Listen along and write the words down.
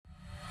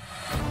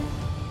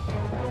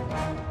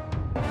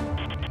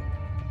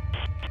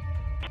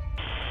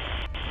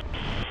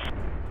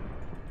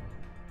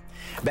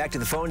Back to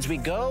the phones we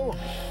go.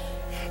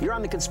 You're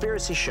on The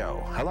Conspiracy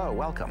Show. Hello,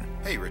 welcome.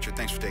 Hey, Richard,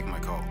 thanks for taking my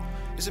call.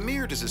 Is it me,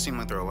 or does it seem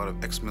like there are a lot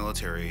of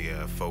ex-military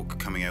folk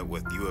coming out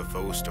with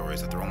UFO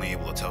stories that they're only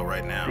able to tell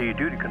right now? The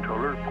duty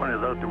controller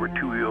pointed out there were 2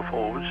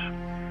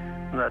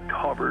 UFOs that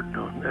hovered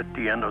at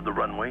the end of the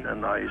runway,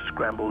 and I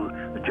scrambled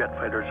the jet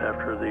fighters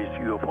after these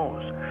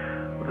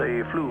UFOs.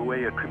 They flew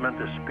away at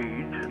tremendous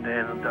speed, and they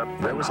ended up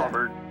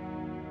hovered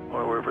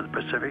over the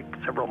Pacific,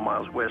 several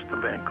miles west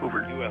of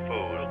Vancouver.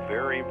 UFOs,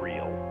 very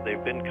real.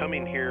 They've been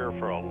coming here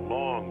for a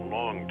long,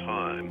 long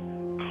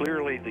time.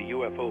 Clearly, the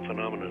UFO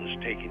phenomenon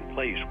is taking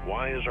place.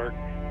 Why is our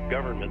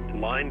government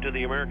lying to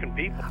the American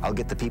people? I'll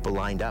get the people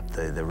lined up,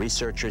 the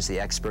researchers, the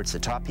experts, the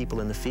top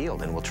people in the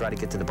field, and we'll try to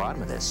get to the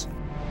bottom of this.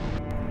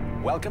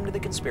 Welcome to The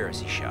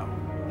Conspiracy Show.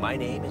 My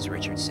name is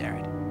Richard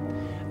Syrett.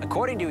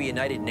 According to a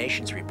United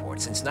Nations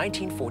report, since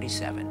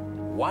 1947,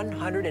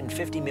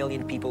 150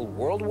 million people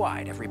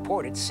worldwide have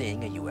reported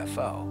seeing a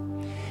UFO.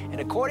 And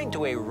according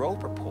to a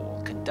Roper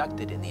poll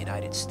conducted in the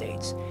United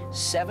States,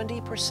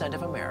 70%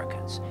 of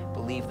Americans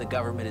believe the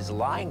government is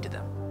lying to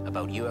them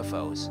about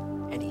UFOs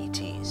and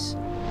ETs.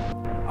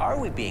 Are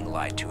we being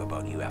lied to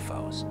about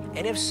UFOs?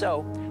 And if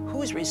so,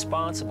 who's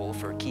responsible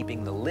for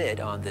keeping the lid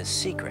on this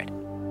secret?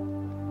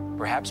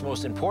 Perhaps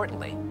most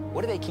importantly,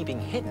 what are they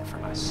keeping hidden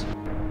from us?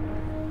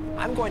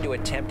 I'm going to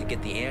attempt to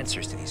get the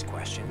answers to these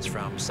questions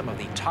from some of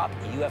the top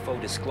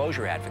UFO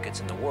disclosure advocates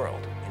in the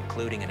world,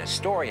 including an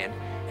historian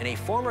and a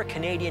former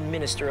Canadian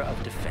Minister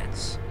of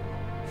Defense.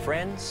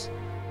 Friends,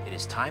 it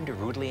is time to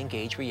rudely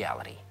engage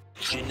reality.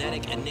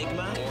 Genetic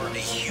enigma or a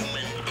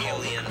human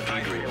alien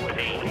hybrid?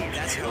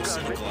 That's how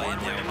cynical I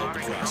am now about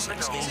the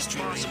process. Is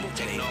transmissible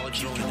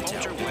technology can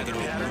tell whether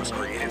it was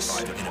created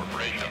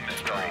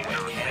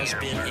has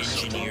been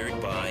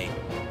engineered by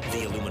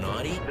the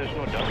Illuminati? There's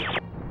no doubt.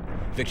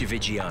 Victor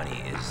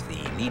Vigiani is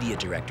the media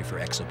director for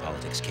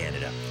Exopolitics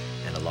Canada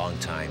and a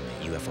longtime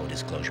UFO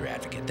disclosure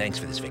advocate. Thanks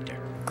for this, Victor.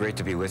 Great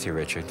to be with you,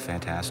 Richard.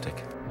 Fantastic.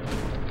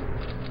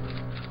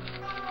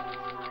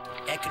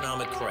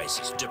 Economic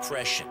crisis,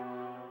 depression.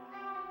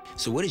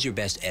 So what is your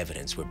best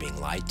evidence we're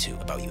being lied to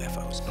about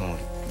UFOs? Oh,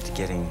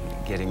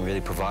 getting really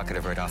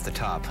provocative right off the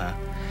top, huh?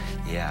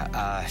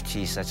 Yeah,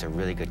 geez, that's a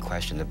really good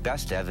question. The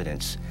best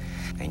evidence,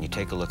 and you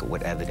take a look at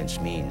what evidence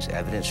means.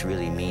 Evidence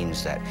really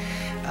means that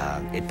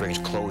it brings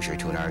closure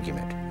to an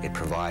argument. It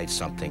provides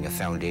something, a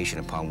foundation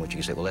upon which you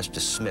can say, well, let's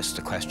dismiss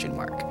the question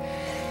mark.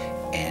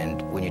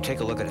 And when you take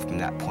a look at it from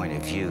that point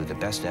of view, the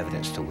best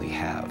evidence that we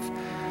have,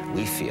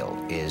 we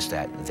feel, is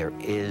that there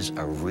is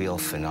a real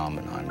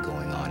phenomenon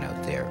going on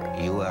out there.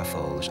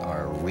 UFOs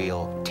are a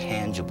real,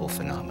 tangible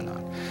phenomenon.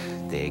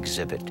 They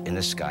exhibit in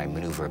the sky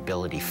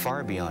maneuverability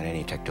far beyond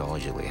any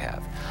technology that we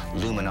have,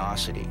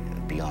 luminosity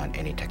beyond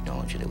any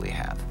technology that we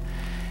have.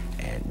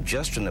 And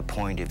just from the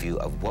point of view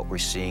of what we're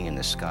seeing in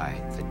the sky,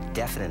 the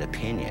definite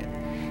opinion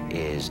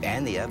is,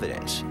 and the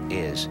evidence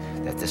is,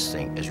 that this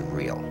thing is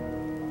real.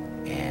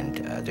 And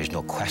there's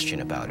no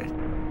question about it.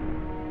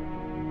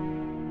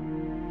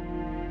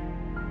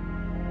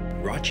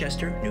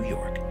 Rochester, New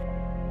York.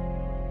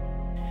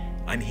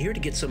 I'm here to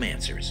get some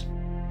answers.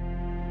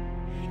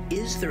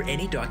 Is there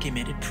any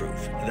documented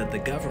proof that the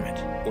government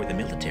or the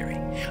military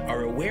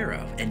are aware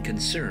of and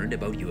concerned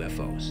about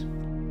UFOs?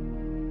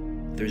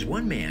 There's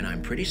one man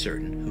I'm pretty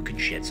certain who can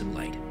shed some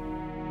light.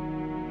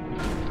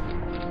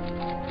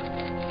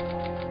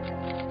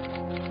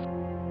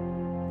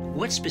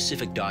 What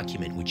specific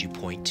document would you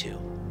point to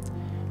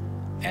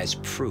as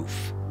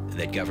proof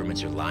that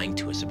governments are lying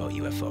to us about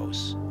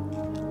UFOs,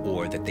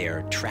 or that they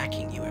are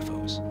tracking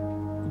UFOs?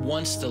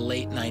 Once the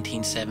late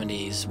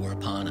 1970s were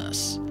upon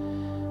us,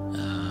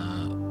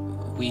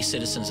 we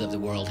citizens of the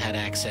world had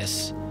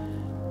access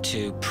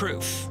to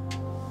proof,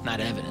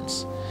 not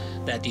evidence,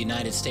 that the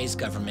United States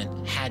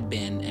government had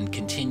been and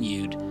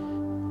continued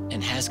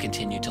and has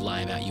continued to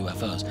lie about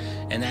UFOs.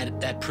 And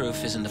that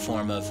proof is in the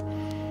form of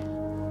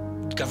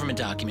government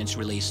documents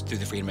released through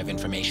the Freedom of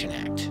Information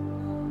Act.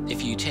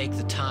 If you take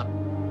the top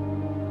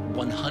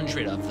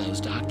 100 of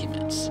those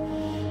documents,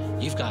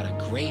 you've got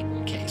a great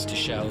case to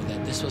show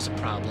that this was a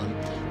problem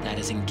that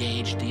has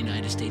engaged the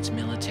United States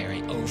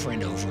military over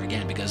and over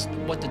again, because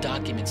what the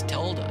documents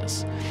told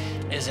us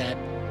is that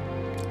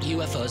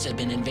UFOs had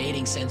been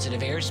invading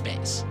sensitive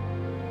airspace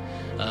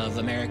of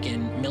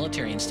American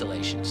military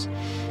installations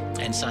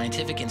and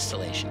scientific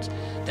installations,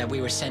 that we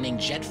were sending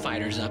jet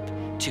fighters up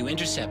to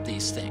intercept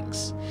these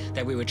things,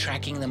 that we were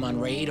tracking them on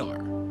radar,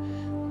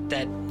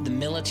 that the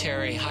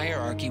military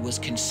hierarchy was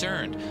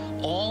concerned.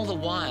 All the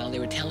while they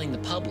were telling the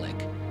public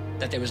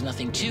that there was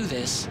nothing to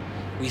this.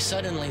 We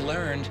suddenly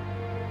learned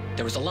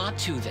there was a lot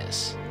to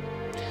this.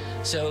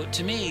 So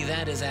to me,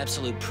 that is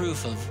absolute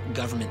proof of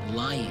government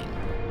lying.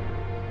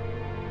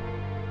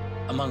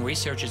 Among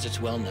researchers,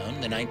 it's well known,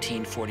 the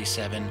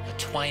 1947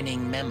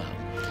 Twining Memo.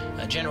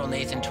 General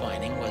Nathan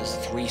Twining was a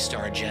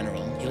 3-star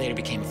general. He later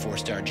became a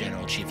 4-star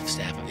general, chief of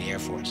staff of the Air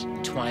Force.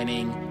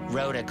 Twining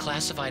wrote a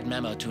classified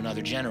memo to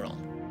another general.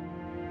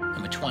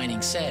 And what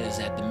Twining said is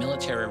that the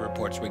military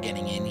reports we're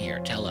getting in here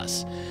tell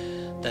us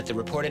that the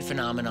reported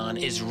phenomenon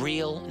is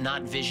real,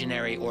 not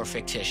visionary or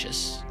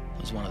fictitious.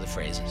 That was one of the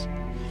phrases.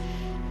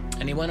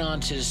 And he went on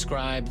to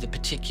describe the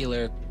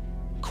particular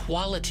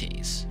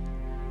qualities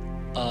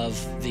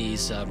of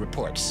these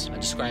reports,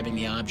 describing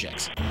the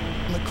objects.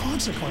 The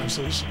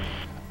consequences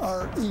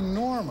are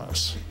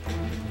enormous.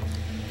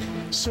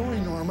 So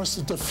enormous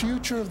that the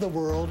future of the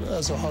world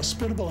as a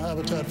hospitable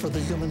habitat for the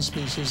human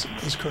species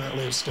is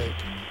currently at stake.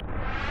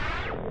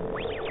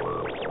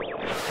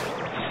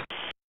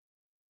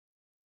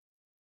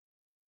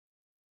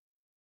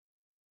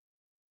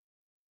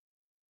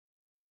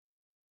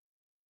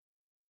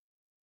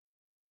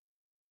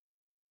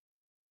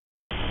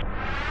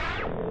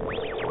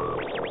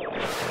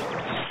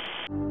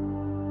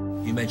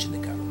 You mentioned the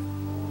government.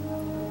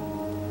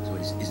 So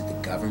is it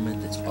the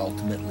government that's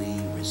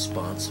ultimately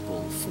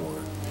responsible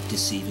for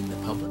deceiving the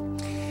public?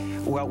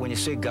 Well, when you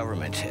say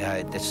government,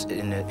 it's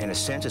in a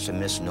sense, it's a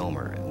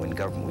misnomer. When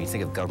you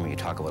think of government, you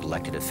talk about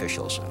elected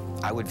officials.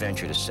 I would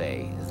venture to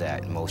say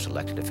that most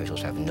elected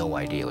officials have no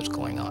idea what's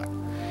going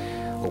on.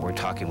 What we're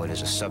talking about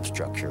is a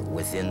substructure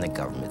within the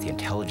government, the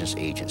intelligence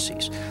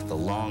agencies, the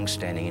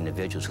long-standing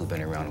individuals who've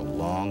been around a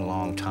long,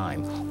 long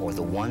time, or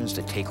the ones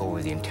that take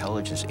over the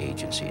intelligence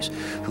agencies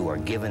who are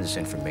given this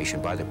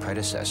information by their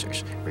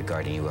predecessors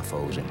regarding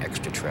UFOs and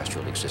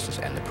extraterrestrial existence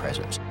and the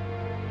presence.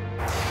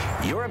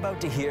 You're about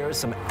to hear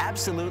some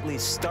absolutely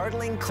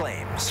startling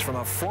claims from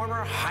a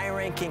former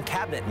high-ranking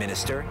cabinet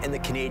minister in the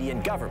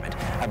Canadian government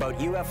about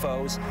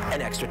UFOs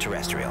and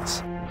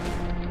extraterrestrials.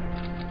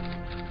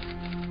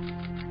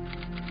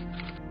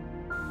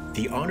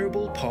 The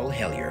Honourable Paul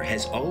Hellyer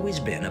has always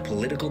been a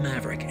political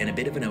maverick and a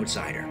bit of an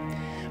outsider.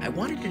 I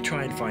wanted to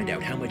try and find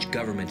out how much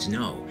governments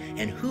know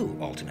and who,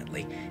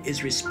 ultimately,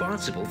 is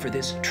responsible for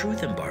this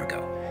truth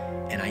embargo.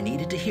 And I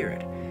needed to hear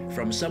it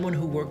from someone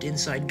who worked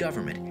inside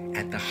government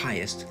at the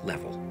highest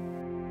level.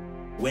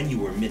 When you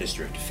were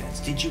Minister of Defense,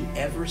 did you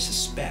ever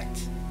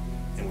suspect,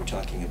 and we're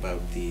talking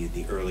about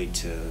the early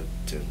to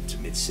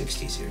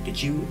mid-60s here,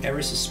 did you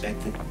ever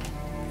suspect that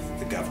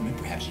the government,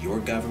 perhaps your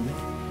government,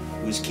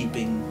 was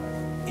keeping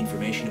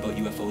information about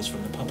UFOs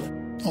from the public?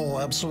 Oh,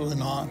 absolutely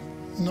not.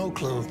 No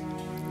clue.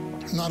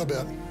 Not a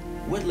bit.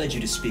 What led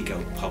you to speak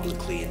out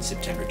publicly in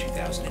September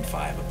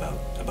 2005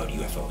 about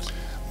UFOs?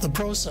 The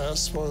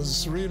process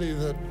was really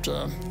that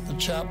a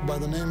chap by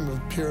the name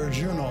of Pierre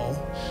Junot,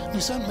 he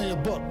sent me a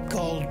book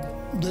called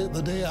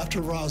The Day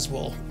After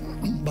Roswell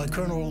by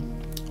Colonel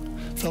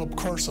Philip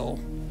Corso.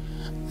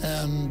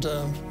 And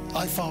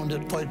I found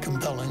it quite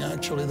compelling,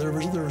 actually. There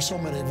were so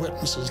many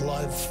witnesses,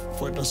 live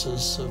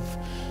witnesses of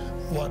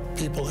what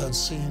people had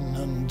seen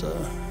and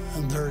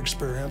their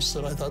experience,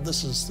 that I thought,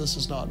 this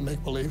is not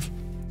make-believe.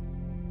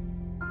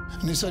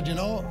 And he said, you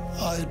know,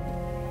 I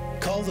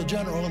called the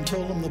general and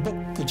told him the book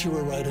that you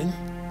were writing,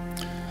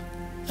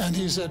 and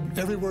he said,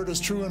 every word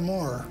is true and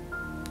more.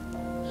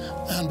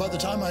 And by the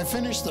time I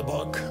finished the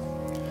book,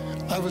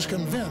 I was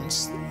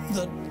convinced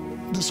that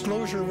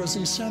disclosure was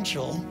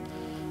essential,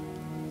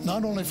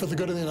 not only for the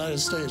good of the United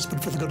States,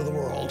 but for the good of the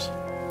world.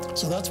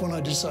 So that's when I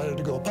decided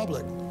to go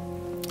public.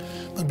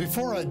 But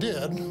before I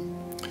did,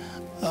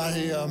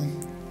 I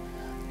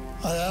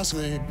asked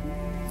the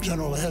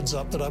general a heads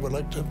up that I would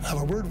like to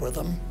have a word with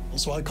him.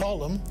 So I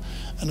called him,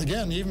 and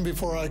again, even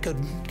before I could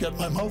get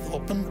my mouth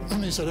open,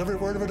 he said, every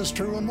word of it is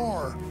true and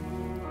more.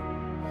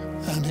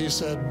 And he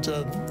said,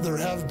 there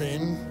have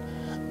been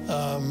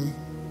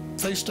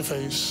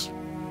face-to-face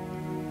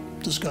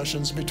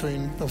discussions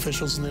between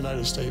officials in the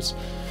United States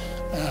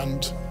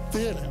and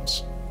the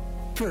aliens,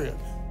 period.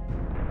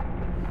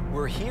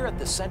 We're here at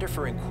the Center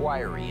for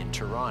Inquiry in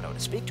Toronto to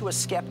speak to a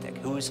skeptic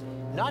who's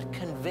not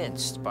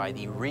convinced by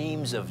the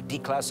reams of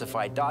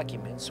declassified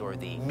documents or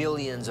the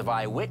millions of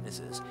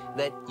eyewitnesses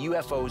that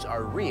UFOs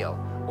are real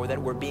or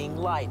that we're being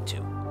lied to.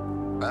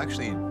 I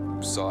actually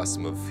saw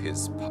some of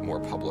his more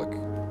public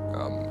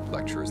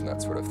lectures and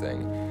that sort of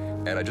thing,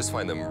 and I just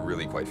find them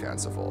really quite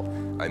fanciful.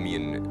 I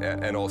mean,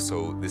 and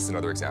also, this is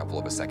another example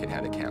of a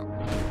secondhand account.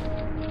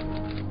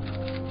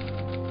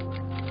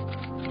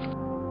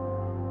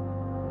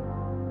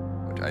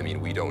 I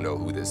mean, we don't know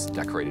who this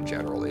decorated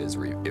general is,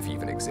 or if he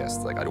even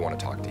exists. Like, I don't want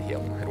to talk to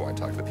him. I don't want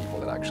to talk to the people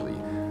that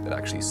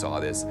actually saw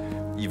this.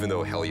 Even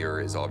though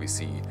Hellyer is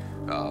obviously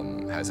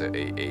has a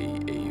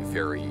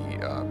very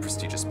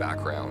prestigious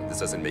background, this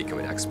doesn't make him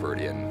an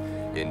expert in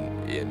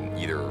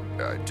either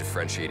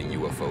differentiating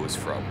UFOs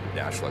from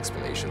natural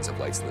explanations of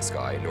lights in the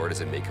sky, nor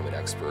does it make him an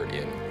expert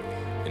in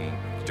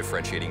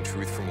differentiating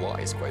truth from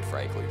lies, quite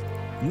frankly.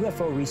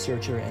 UFO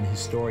researcher and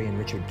historian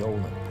Richard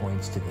Dolan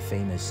points to the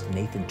famous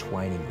Nathan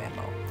Twining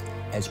memo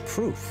as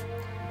proof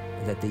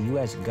that the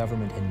U.S.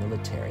 government and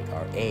military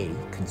are A,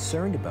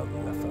 concerned about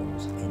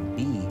UFOs, and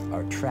B,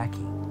 are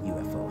tracking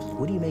UFOs.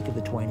 What do you make of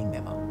the Twining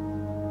memo?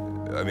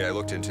 I mean, I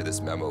looked into this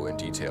memo in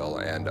detail,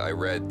 and I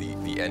read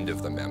the end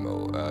of the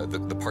memo.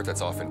 The part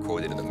that's often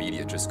quoted in the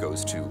media just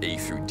goes to A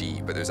through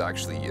D, but there's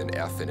actually an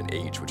F and an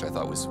H, which I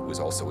thought was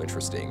also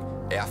interesting.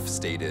 F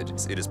stated,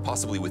 it is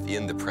possibly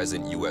within the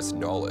present U.S.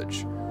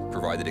 knowledge,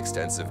 provided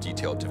extensive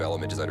detailed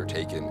development is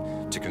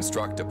undertaken, to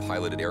construct a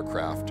piloted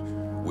aircraft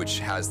which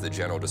has the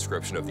general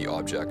description of the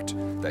object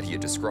that he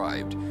had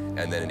described.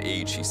 And then in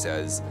H, he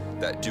says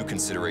that due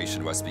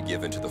consideration must be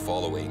given to the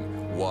following.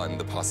 One,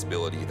 the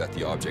possibility that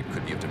the object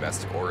could be of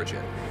domestic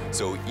origin.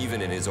 So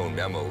even in his own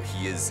memo,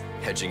 he is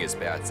hedging his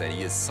bets, and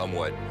he is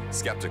somewhat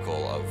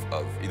skeptical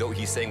of though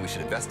he's saying we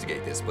should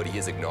investigate this, but he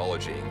is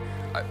acknowledging,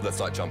 let's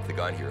not jump the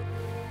gun here.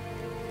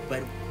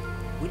 But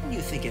wouldn't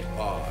you think it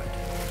odd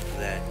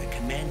that the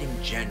commanding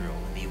general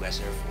in the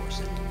U.S. Air Force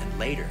and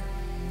later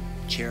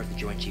chair of the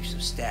Joint Chiefs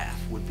of Staff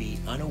would be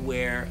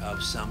unaware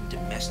of some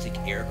domestic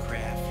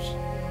aircraft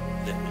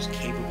that was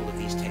capable of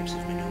these types of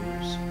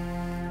maneuvers?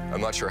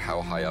 I'm not sure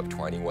how high up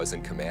Twining was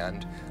in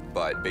command,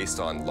 but based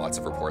on lots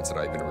of reports that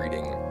I've been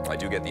reading, I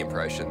do get the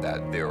impression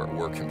that there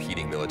were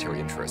competing military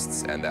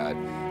interests, and that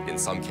in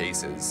some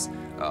cases,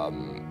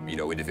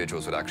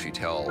 individuals would actually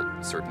tell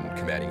certain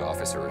commanding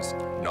officers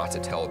not to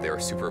tell their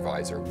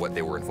supervisor what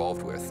they were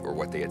involved with or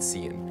what they had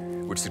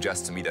seen, which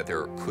suggests to me that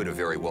there could have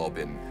very well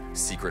been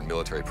secret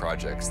military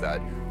projects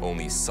that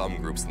only some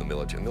groups in the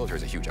military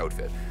is a huge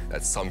outfit,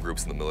 that some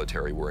groups in the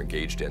military were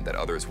engaged in that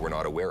others were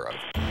not aware of.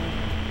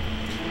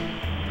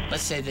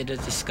 Let's say they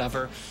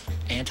discover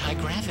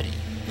anti-gravity,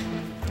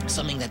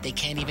 something that they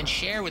can't even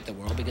share with the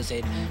world because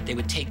they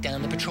would take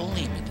down the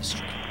petroleum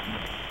industry,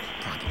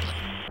 probably.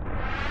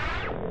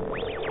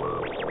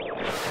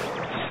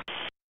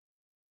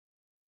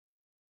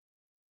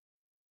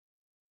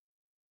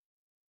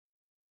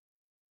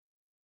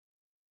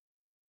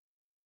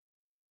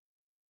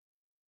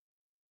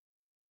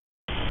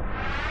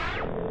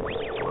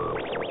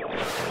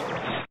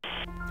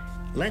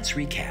 Let's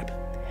recap.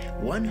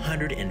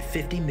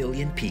 150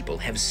 million people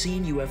have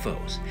seen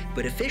UFOs,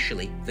 but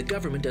officially, the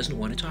government doesn't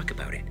want to talk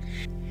about it.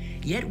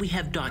 Yet we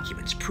have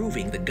documents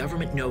proving the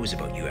government knows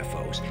about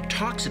UFOs,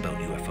 talks about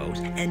UFOs,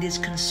 and is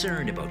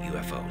concerned about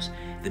UFOs.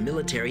 The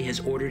military has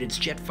ordered its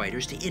jet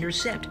fighters to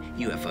intercept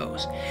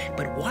UFOs.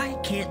 But why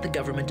can't the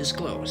government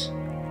disclose?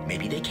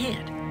 Maybe they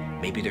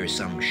can't. Maybe there's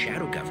some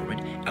shadow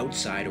government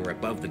outside or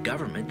above the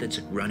government that's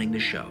running the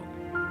show.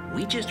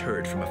 We just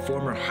heard from a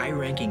former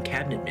high-ranking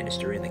cabinet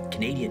minister in the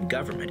Canadian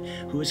government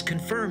who has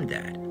confirmed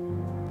that.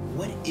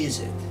 What is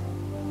it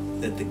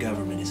that the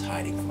government is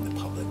hiding from the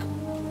public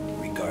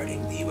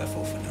regarding the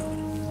UFO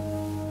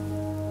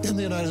phenomenon? In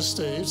the United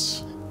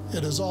States,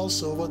 it is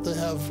also what they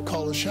have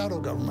called a shadow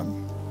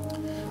government,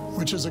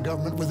 which is a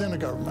government within a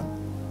government.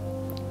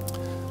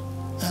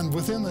 And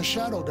within the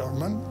shadow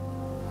government,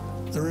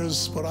 there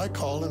is what I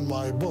call in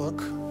my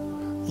book,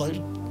 light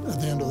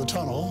at the end of the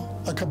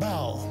tunnel, a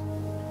cabal.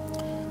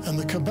 And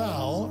the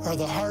cabal are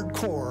the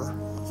hardcore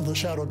of the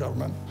shadow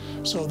government.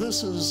 So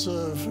this is,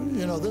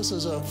 this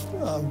is a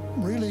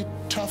really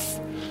tough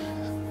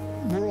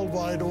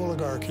worldwide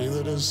oligarchy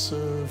that is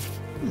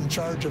in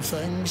charge of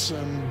things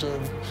and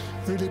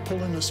really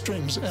pulling the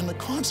strings. And the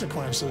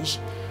consequences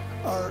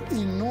are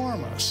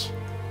enormous.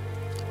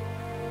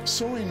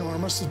 So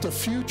enormous that the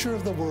future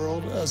of the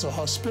world as a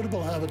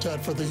hospitable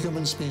habitat for the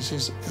human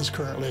species is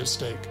currently at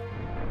stake.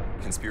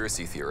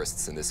 Conspiracy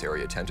theorists in this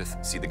area tend to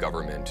see the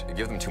government,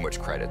 give them too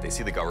much credit. They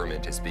see the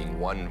government as being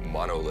one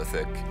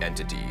monolithic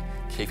entity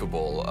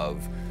capable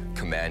of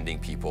commanding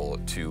people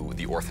to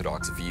the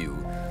orthodox view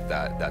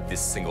that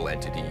this single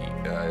entity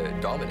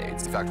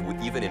dominates. In fact,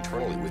 even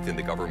internally within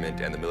the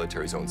government and the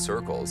military's own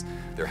circles,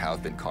 there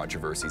have been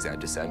controversies and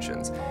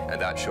dissensions,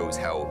 and that shows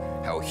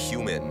how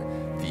human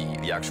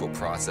the actual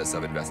process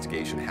of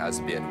investigation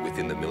has been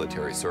within the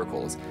military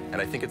circles.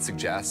 And I think it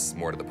suggests,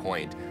 more to the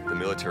point, the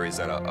military has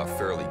done a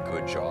fairly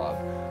good job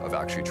of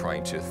actually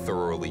trying to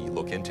thoroughly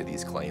look into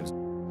these claims.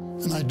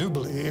 And I do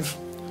believe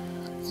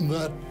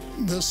that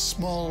this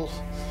small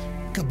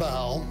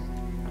cabal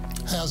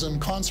has, in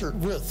concert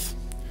with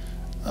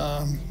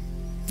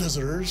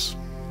visitors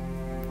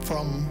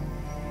from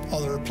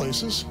other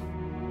places,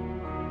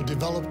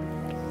 developed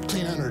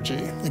clean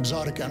energy,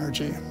 exotic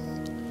energy,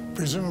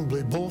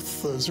 presumably both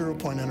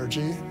zero-point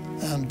energy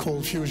and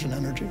cold fusion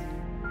energy.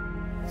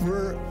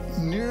 We're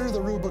near the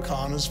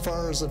Rubicon as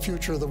far as the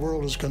future of the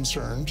world is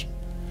concerned,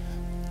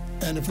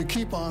 and if we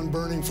keep on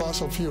burning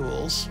fossil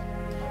fuels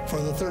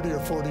for the 30 or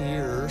 40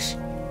 years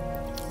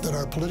that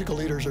our political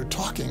leaders are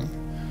talking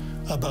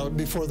about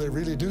before they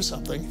really do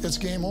something, it's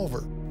game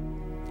over.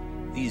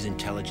 These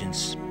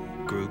intelligence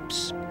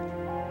groups,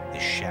 the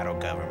shadow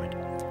government,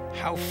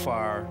 how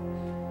far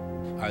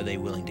are they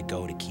willing to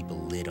go to keep a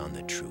lid on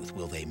the truth?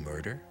 Will they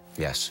murder?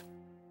 Yes.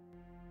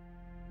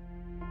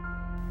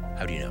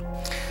 How do you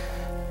know?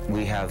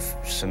 We have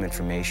some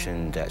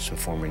information that some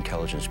former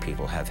intelligence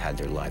people have had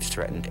their lives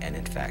threatened and,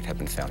 in fact, have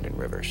been found in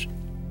rivers.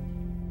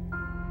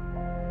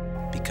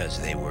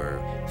 Because they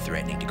were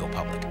threatening to go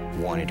public?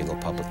 Wanting to go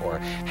public, or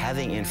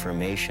having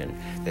information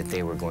that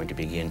they were going to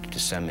begin to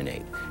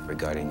disseminate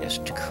regarding this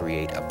to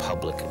create a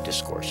public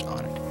discourse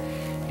on it.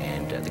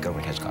 And the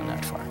government has gone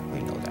that far.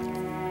 We know that.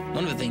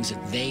 One of the things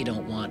that they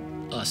don't want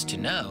us to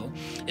know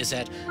is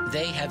that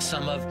they have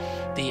some of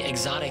the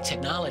exotic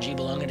technology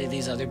belonging to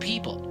these other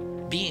people,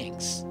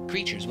 beings,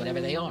 creatures,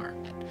 whatever they are.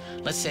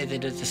 Let's say they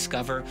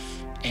discover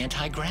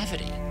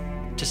anti-gravity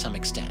to some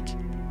extent.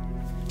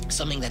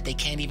 something that they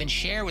can't even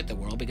share with the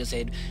world because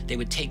they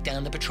would take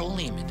down the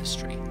petroleum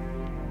industry,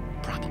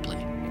 probably.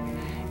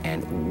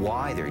 And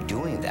why they're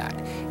doing that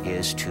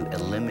is to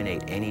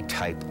eliminate any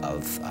type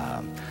of,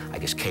 I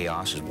guess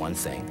chaos is one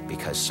thing,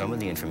 because some of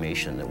the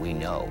information that we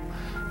know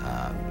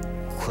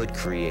could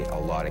create a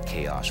lot of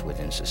chaos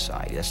within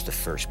society. That's the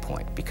first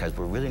point, because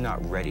we're really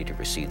not ready to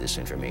receive this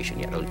information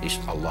yet. At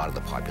least a lot of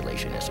the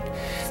population isn't.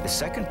 The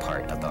second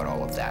part about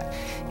all of that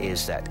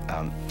is that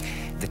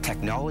the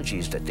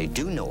technologies that they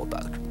do know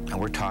about, and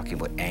we're talking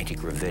about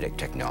anti-gravitic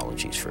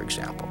technologies, for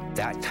example,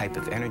 that type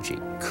of energy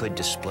could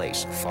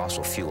displace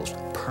fossil fuels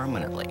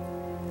permanently.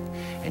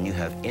 And you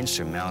have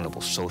insurmountable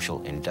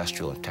social,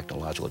 industrial, and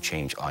technological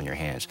change on your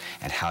hands.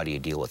 And how do you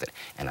deal with it?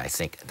 And I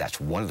think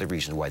that's one of the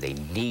reasons why they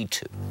need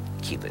to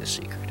keep it a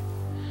secret.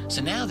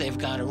 So now they've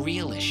got a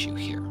real issue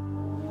here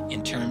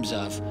in terms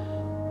of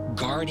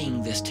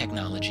guarding this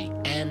technology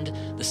and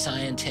the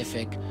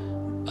scientific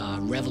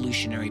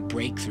revolutionary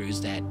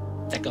breakthroughs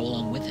that go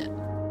along with it.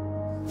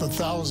 The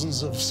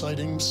thousands of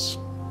sightings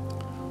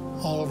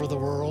all over the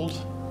world,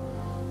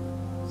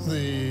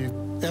 the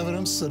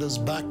evidence that has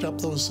backed up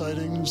those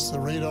sightings, the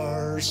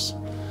radars,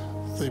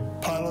 the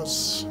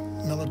pilots,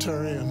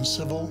 military and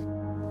civil,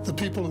 the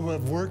people who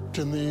have worked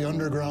in the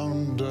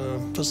underground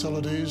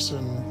facilities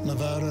in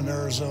Nevada and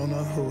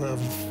Arizona who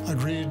have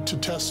agreed to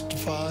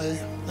testify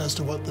as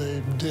to what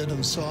they did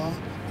and saw.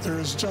 There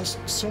is just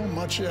so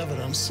much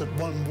evidence that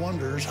one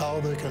wonders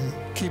how they can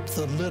keep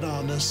the lid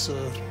on this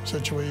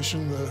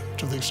situation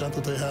to the extent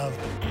that they have.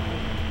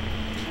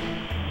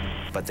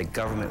 But the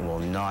government will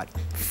not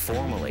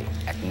formally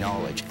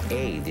acknowledge,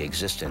 A, the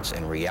existence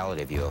and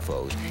reality of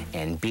UFOs,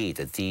 and B,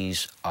 that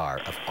these are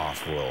of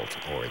off-world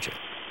origin.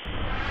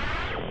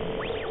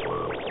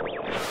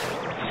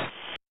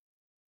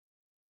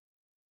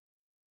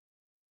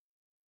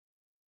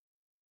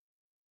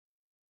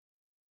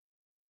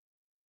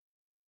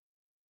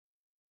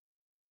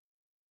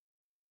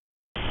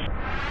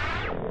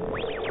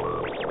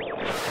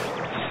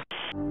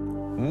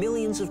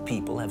 Millions of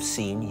people have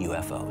seen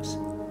UFOs.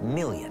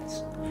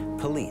 Millions.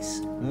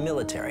 Police,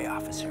 military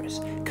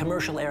officers,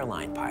 commercial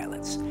airline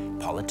pilots,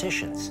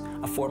 politicians,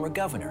 a former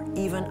governor,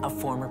 even a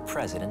former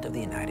president of the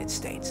United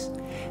States.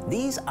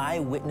 These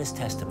eyewitness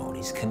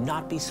testimonies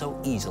cannot be so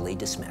easily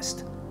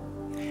dismissed.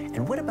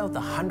 And what about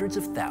the hundreds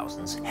of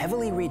thousands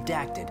heavily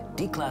redacted,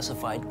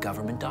 declassified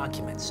government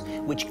documents,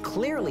 which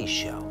clearly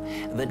show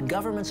that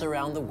governments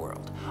around the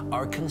world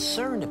are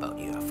concerned about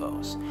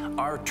UFOs,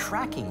 are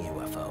tracking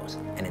UFOs,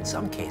 and in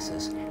some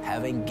cases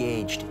have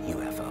engaged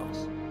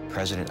UFOs?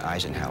 President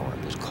Eisenhower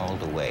was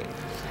called away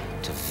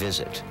to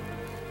visit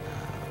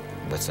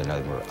with a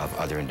number of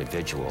other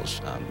individuals,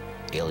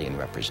 alien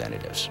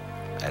representatives,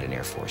 at an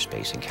Air Force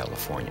base in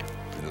California.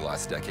 In the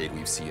last decade,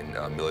 we've seen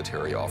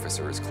military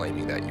officers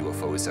claiming that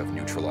UFOs have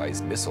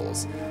neutralized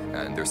missiles,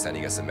 and they're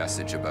sending us a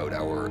message about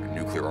our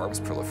nuclear arms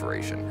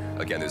proliferation.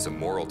 Again, there's a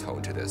moral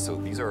tone to this, so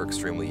these are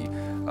extremely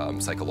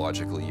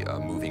psychologically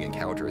moving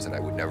encounters, and I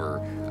would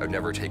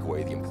never take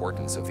away the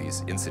importance of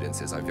these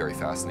incidences. I'm very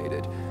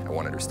fascinated. I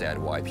want to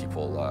understand why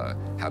people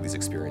have these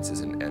experiences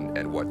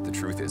and what the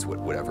truth is,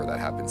 whatever that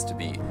happens to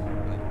be.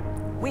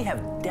 We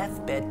have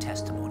deathbed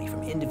testimony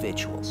from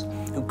individuals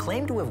who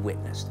claim to have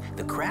witnessed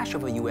the crash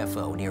of a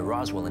UFO near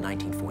Roswell in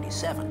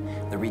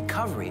 1947, the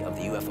recovery of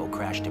the UFO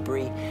crash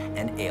debris,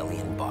 and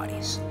alien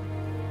bodies.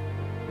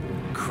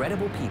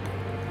 Credible people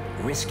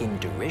risking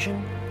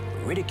derision,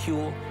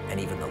 ridicule,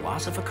 and even the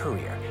loss of a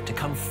career to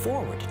come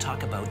forward to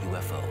talk about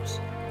UFOs.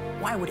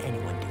 Why would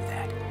anyone do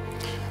that?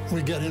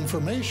 We get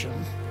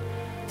information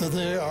that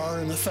they are,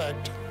 in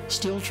effect,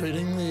 still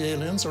treating the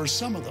aliens, or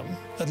some of them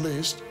at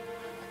least,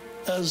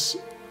 as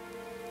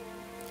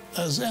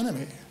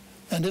enemy.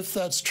 And if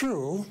that's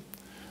true,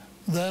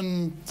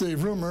 then the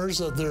rumors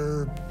that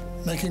they're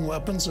making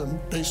weapons and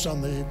based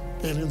on the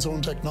aliens'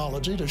 own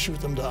technology to shoot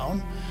them down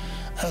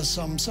has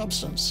some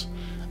substance.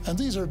 And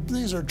these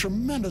are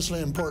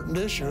tremendously important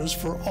issues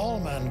for all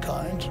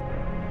mankind.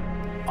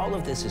 All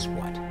of this is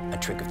what? A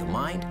trick of the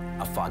mind,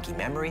 a foggy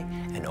memory,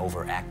 an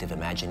overactive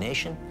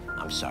imagination?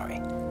 I'm sorry,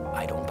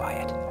 I don't buy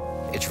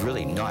it. It's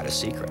really not a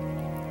secret.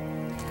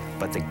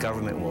 But the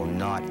government will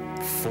not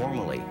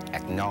formally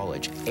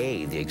acknowledge,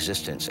 A, the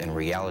existence and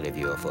reality of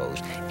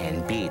UFOs,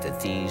 and B, that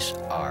these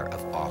are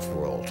of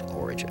off-world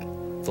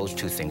origin. Those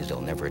two things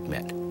they'll never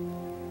admit,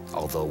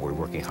 although we're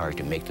working hard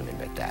to make them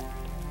admit that.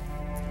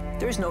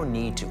 There's no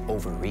need to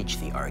overreach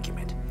the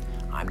argument.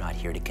 I'm not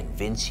here to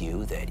convince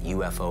you that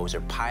UFOs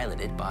are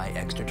piloted by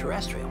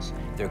extraterrestrials.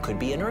 There could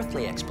be an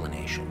earthly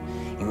explanation.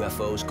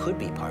 UFOs could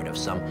be part of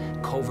some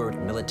covert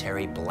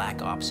military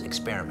black ops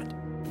experiment.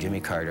 Jimmy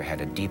Carter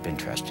had a deep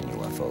interest in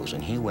UFOs,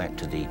 and he went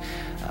to the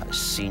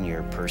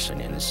senior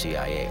person in the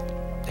CIA,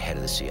 the head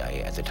of the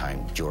CIA at the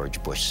time,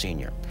 George Bush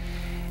Sr.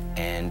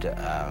 And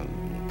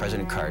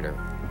President Carter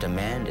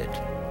demanded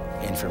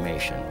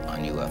information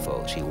on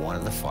UFOs. He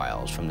wanted the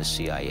files from the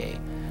CIA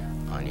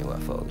on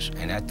UFOs.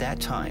 And at that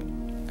time,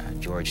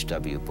 George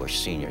W. Bush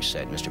Sr.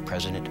 said, "Mr.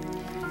 President,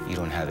 you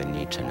don't have a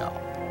need to know.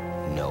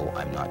 no,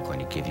 I'm not going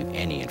to give you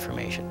any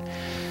information.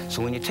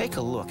 So when you take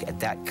a look at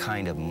that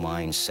kind of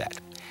mindset,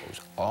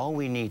 all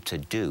we need to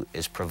do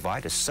is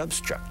provide a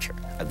substructure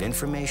of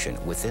information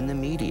within the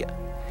media,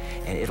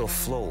 and it'll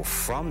flow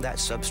from that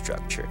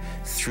substructure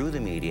through the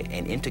media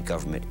and into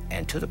government,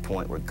 and to the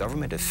point where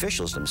government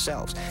officials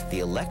themselves, the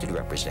elected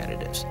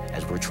representatives,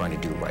 as we're trying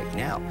to do right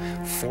now,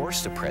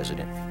 force the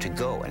president to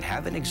go and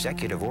have an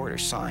executive order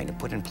signed and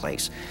put in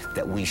place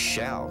that we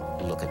shall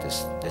look at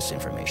this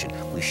information.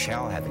 We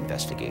shall have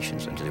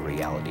investigations into the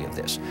reality of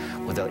this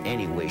without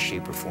any way,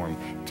 shape, or form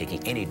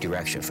taking any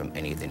direction from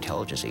any of the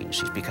intelligence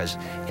agencies, because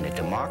in a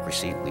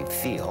democracy, we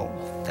feel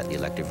that the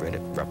elected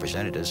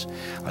representatives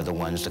are the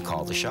ones that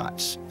call the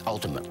shots,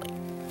 ultimately.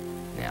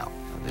 Now,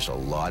 there's a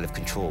lot of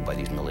control by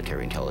these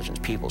military intelligence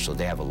people, so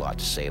they have a lot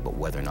to say about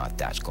whether or not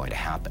that's going to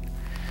happen.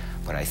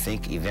 But I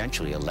think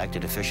eventually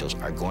elected officials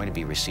are going to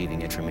be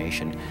receiving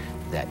information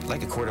that,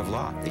 like a court of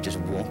law, they just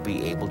won't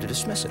be able to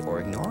dismiss it or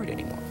ignore it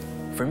anymore.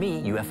 For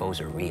me, UFOs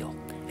are real,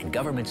 and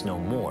governments know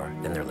more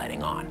than they're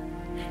letting on.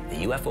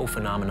 The UFO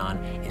phenomenon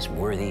is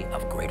worthy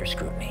of greater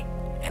scrutiny,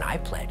 and I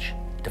pledge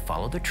to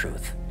follow the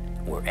truth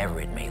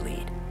wherever it may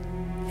lead.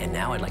 And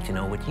now I'd like to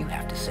know what you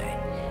have to say.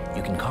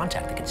 You can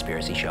contact The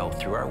Conspiracy Show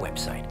through our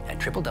website at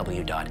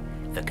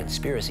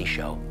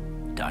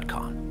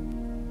www.theconspiracyshow.com.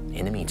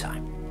 In the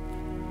meantime,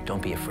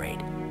 don't be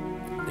afraid.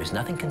 There's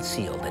nothing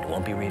concealed that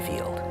won't be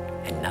revealed,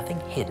 and nothing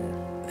hidden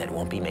that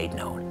won't be made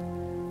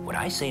known. What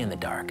I say in the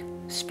dark,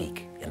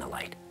 speak in the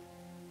light.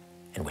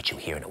 And what you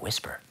hear in a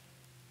whisper,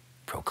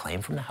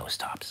 proclaim from the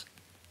housetops.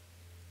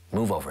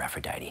 Move over,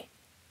 Aphrodite.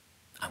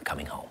 I'm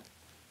coming home.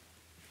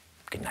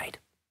 Good night.